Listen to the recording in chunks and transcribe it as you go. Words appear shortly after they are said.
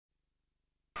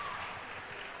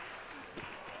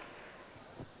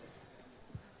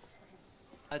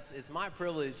It's my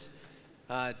privilege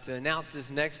to announce this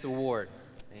next award,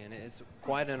 and it's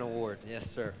quite an award. Yes,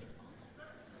 sir.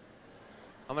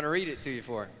 I'm going to read it to you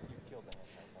for you.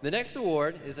 The next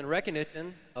award is in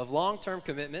recognition of long-term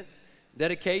commitment,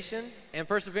 dedication, and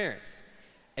perseverance.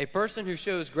 A person who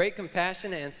shows great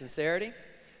compassion and sincerity,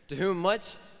 to whom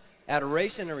much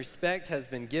adoration and respect has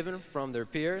been given from their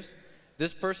peers.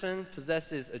 This person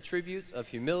possesses attributes of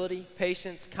humility,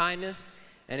 patience, kindness,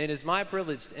 and it is my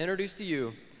privilege to introduce to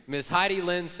you Ms. Heidi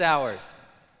Lynn Sowers.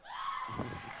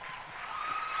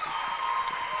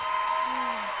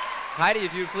 Heidi,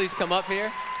 if you would please come up here.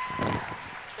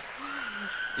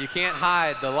 You can't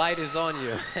hide, the light is on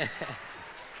you.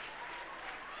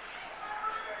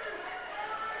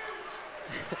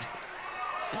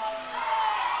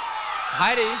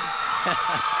 Heidi.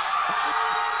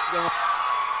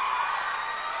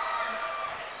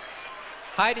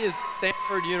 Heidi is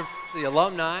Samford University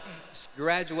alumni. She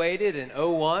graduated in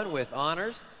 '01 with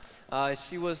honors.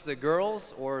 She was the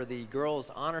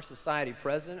girls' Honor Society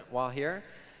president while here.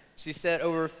 She set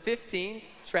over 15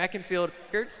 track and field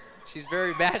records. She's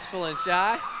very bashful and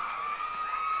shy.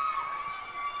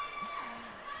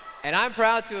 And I'm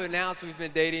proud to announce we've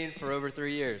been dating for over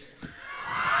 3 years.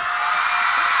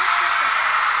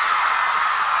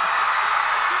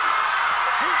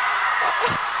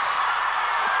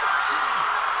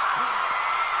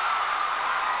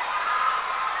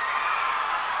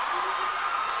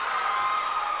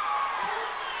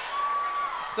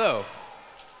 So,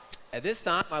 at this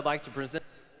time, I'd like to present the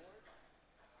award.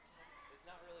 It's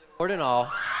not really an award at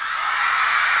all.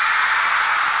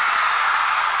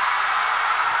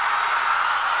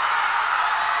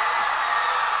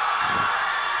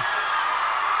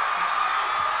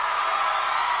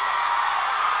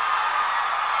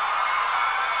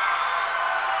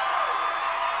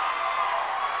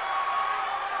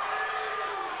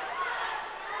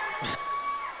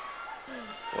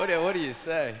 What do you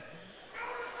say?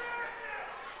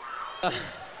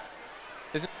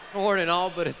 It's not an award and all,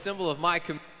 but a symbol of my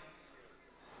commitment.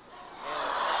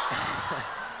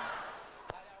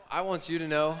 I want you to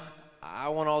know. I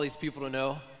want all these people to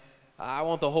know. I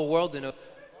want the whole world to know.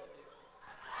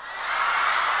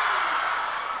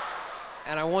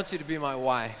 And I want you to be my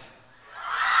wife.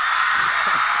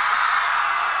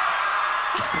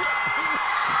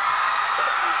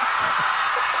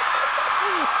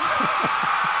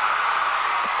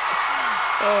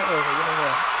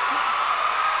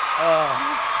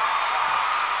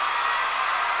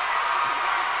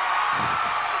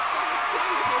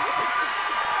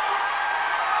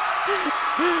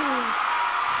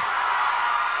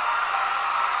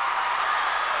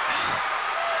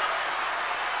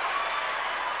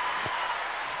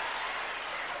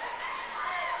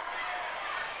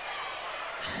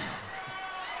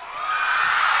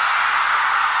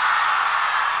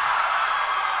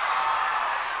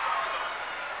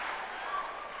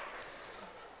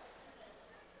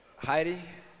 Heidi,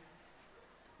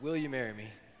 will you marry me?